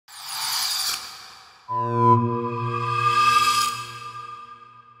Now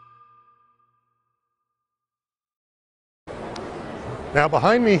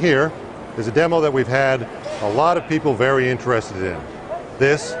behind me here is a demo that we've had a lot of people very interested in.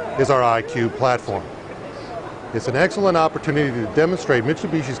 This is our iCube platform. It's an excellent opportunity to demonstrate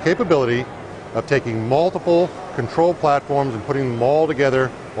Mitsubishi's capability of taking multiple control platforms and putting them all together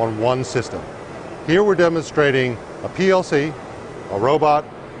on one system. Here we're demonstrating a PLC, a robot,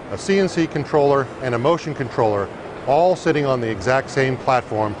 a CNC controller, and a motion controller, all sitting on the exact same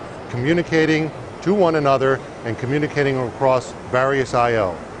platform, communicating to one another and communicating across various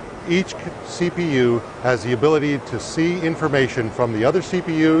I/O. Each CPU has the ability to see information from the other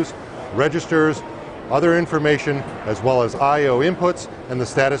CPUs, registers, other information, as well as I/O inputs and the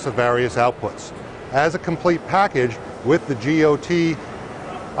status of various outputs. As a complete package with the GOT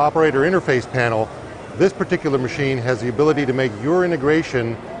operator interface panel, this particular machine has the ability to make your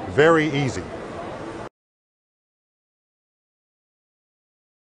integration very easy.